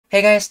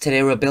Hey guys,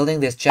 today we're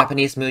building this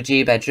Japanese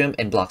MUJI bedroom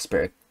in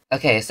Bloxburg.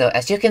 Okay, so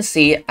as you can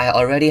see, I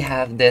already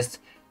have this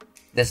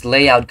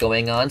layout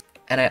going on,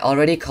 and I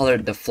already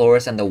colored the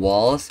floors and the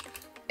walls,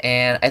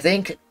 and I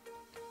think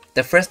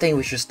the first thing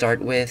we should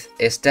start with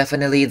is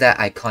definitely that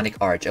iconic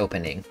arch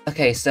opening.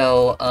 Okay,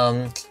 so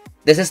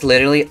this is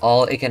literally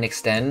all it can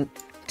extend.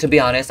 To be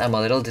honest, I'm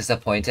a little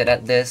disappointed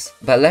at this,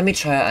 but let me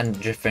try a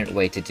different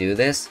way to do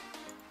this.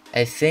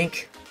 I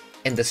think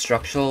in the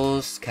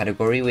structurals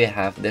category we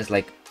have this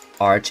like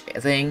arch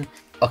thing.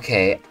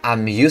 Okay,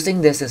 I'm using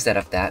this instead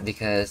of that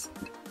because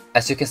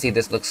as you can see,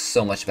 this looks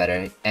so much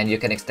better and you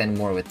can extend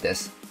more with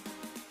this.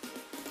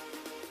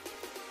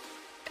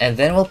 And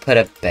then we'll put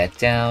a bed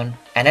down,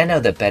 and I know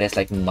the bed is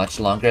like much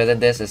longer than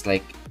this. It's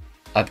like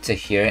up to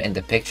here in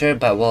the picture,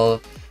 but we'll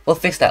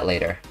fix that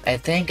later. I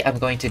think I'm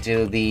going to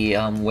do the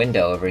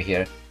window over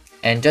here.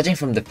 And judging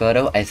from the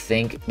photo, I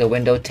think the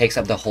window takes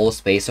up the whole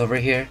space over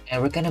here.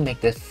 And we're gonna make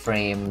this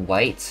frame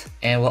white.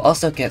 And we'll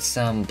also get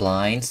some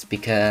blinds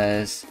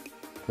because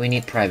we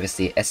need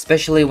privacy,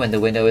 especially when the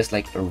window is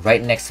like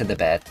right next to the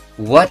bed.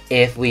 What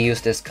if we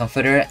use this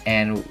comforter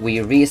and we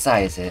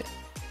resize it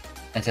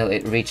until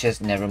it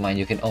reaches, never mind,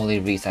 you can only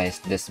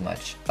resize this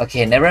much.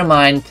 Okay, never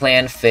mind,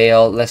 plan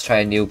failed, let's try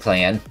a new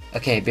plan.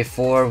 Okay,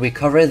 before we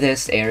cover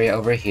this area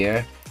over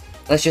here,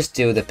 let's just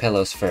do the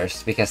pillows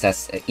first because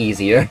that's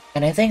easier.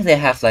 And I think they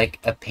have like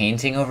a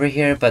painting over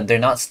here, but they're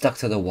not stuck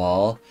to the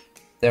wall.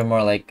 They're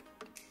more like,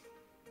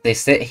 they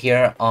sit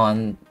here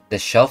on the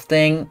shelf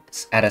thing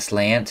at a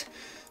slant.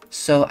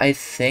 So I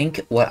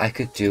think what I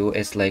could do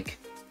is like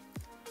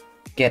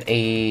get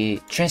a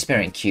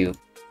transparent cube.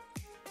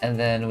 And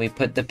then we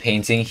put the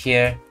painting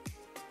here.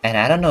 And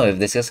I don't know if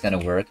this is gonna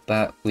work,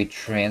 but we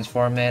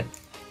transform it.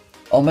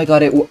 Oh my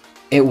god,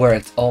 it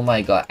worked. Oh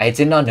my god, I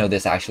did not know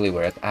this actually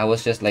worked. I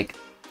was just like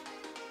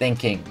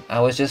thinking. I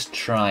was just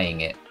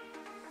trying it.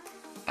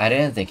 I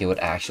didn't think it would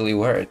actually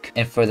work.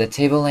 And for the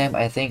table lamp,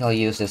 I think I'll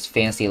use this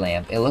fancy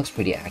lamp. It looks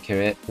pretty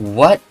accurate.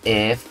 What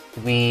if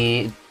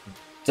we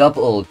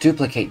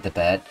duplicate the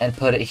bed and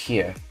put it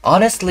here?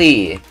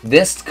 Honestly,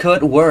 this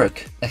could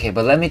work. Okay,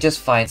 but let me just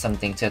find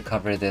something to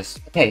cover this.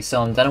 Okay,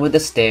 so I'm done with the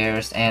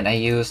stairs and I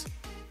used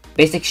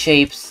basic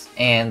shapes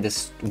and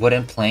this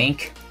wooden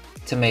plank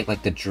to make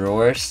like the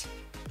drawers.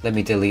 Let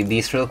me delete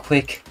these real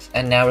quick.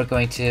 And now we're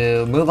going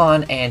to move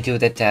on and do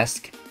the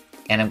desk.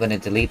 And I'm going to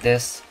delete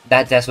this.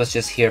 That desk was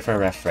just here for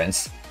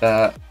reference.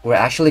 But we're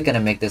actually going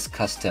to make this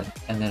custom.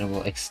 And then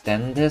we'll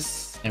extend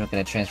this. And we're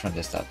going to transform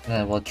this up. And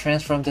then we'll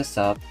transform this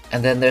up.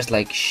 And then there's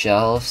like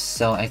shelves.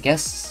 So I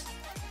guess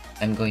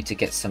I'm going to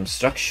get some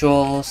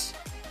structurals.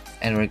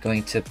 And we're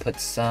going to put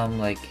some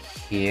like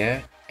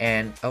here.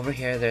 And over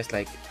here there's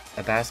like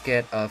a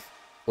basket of...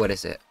 what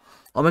is it?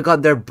 Oh my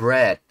god, they're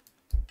bread.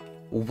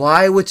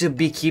 Why would you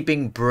be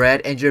keeping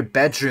bread in your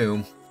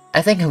bedroom?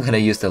 I think I'm gonna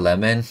use the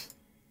lemon.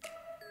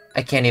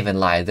 I can't even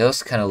lie,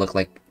 those kind of look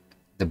like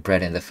the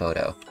bread in the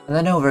photo. And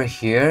then over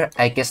here,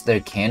 I guess they're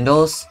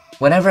candles.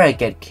 Whenever I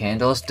get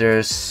candles,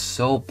 they're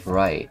so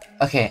bright.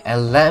 Okay,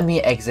 and let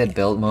me exit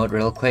build mode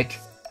real quick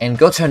and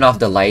go turn off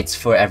the lights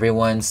for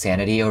everyone's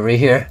sanity over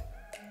here.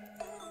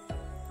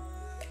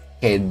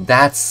 Okay,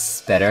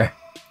 that's better.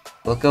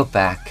 We'll go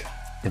back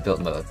to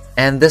build mode.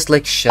 And this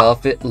like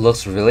shelf, it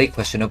looks really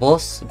questionable,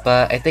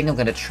 but I think I'm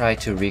gonna try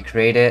to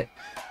recreate it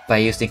by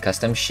using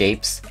custom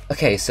shapes.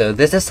 Okay, so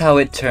this is how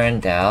it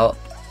turned out.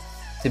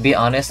 To be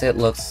honest, it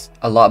looks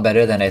a lot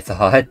better than I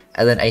thought.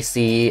 And then I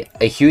see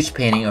a huge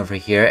painting over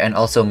here and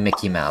also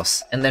Mickey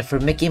Mouse. And then for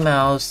Mickey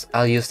Mouse,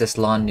 I'll use this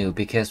lawn new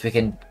because we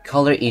can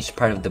color each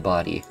part of the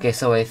body. Okay,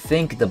 so I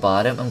think the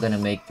bottom, I'm gonna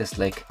make this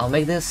like, I'll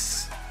make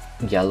this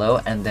yellow,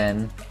 and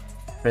then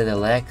for the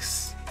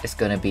legs, it's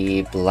gonna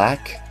be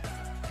black.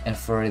 And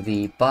for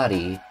the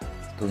body,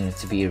 it's going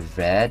to be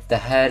red. The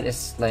head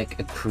is like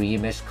a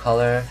creamish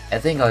color. I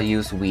think I'll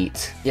use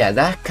wheat. Yeah,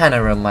 that kind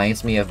of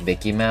reminds me of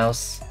Mickey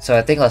Mouse. So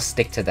I think I'll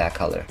stick to that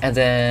color. And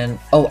then,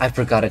 oh, I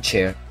forgot a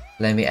chair.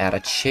 Let me add a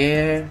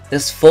chair.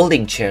 This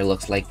folding chair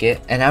looks like it.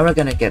 And now we're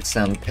gonna get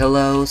some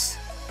pillows.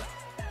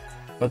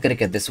 We're gonna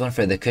get this one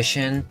for the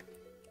cushion.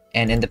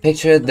 And in the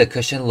picture, the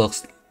cushion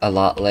looks a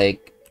lot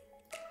like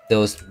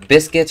those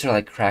biscuits or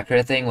like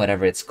cracker thing,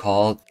 whatever it's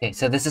called. Okay,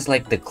 so this is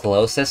like the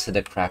closest to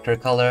the cracker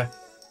color.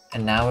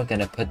 And now we're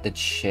gonna put the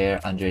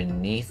chair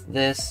underneath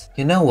this.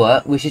 You know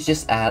what? We should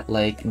just add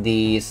like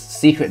these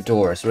secret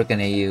doors. We're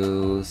gonna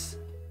use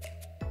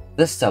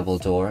this double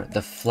door,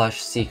 the flush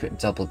secret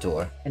double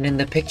door. And in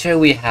the picture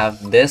we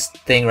have this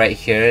thing right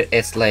here.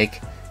 It's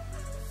like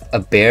a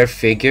bear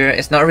figure.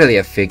 It's not really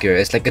a figure.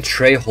 It's like a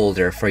tray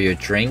holder for your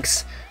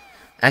drinks.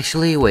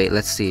 Actually, wait,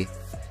 let's see.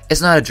 It's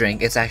not a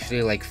drink, it's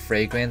actually like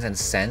fragrance and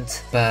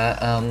scent.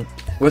 But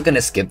we're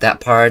gonna skip that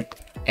part.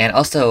 And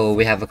also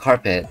we have a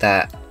carpet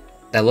that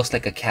looks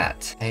like a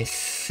cat. I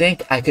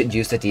think I could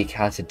use the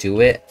decal to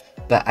do it,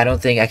 but I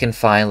don't think I can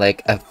find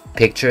like a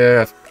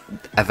picture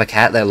of a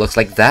cat that looks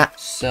like that.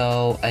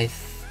 So I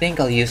think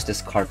I'll use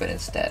this carpet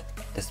instead,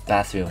 this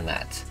bathroom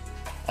mat.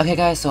 Okay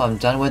guys, so I'm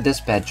done with this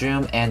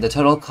bedroom and the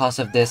total cost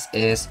of this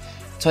is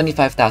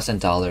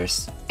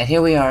 $25,000. And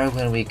here we are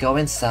when we go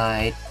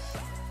inside.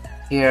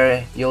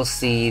 Here you'll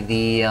see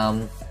the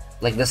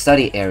like the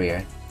study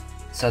area.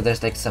 So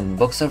there's like some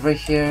books over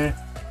here,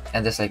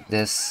 and there's like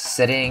this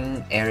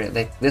sitting area,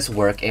 like this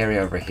work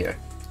area over here,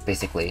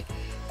 basically.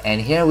 And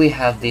here we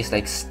have these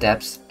like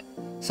steps,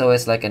 so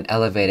it's like an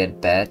elevated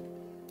bed.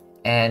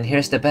 And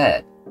here's the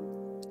bed.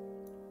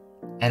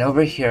 And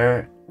over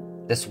here,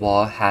 this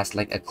wall has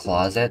like a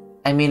closet.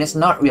 I mean, it's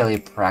not really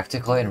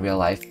practical in real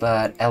life,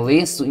 but at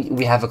least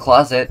we have a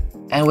closet.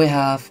 And we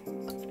have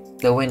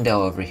the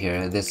window over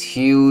here, this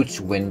huge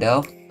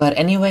window. But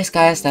anyways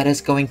guys, that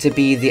is going to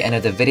be the end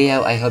of the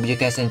video. I hope you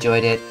guys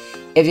enjoyed it.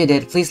 If you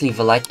did, please leave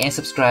a like and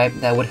subscribe.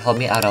 That would help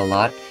me out a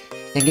lot.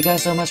 Thank you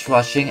guys so much for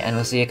watching, and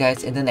we'll see you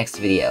guys in the next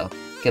video.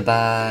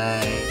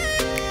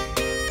 Goodbye!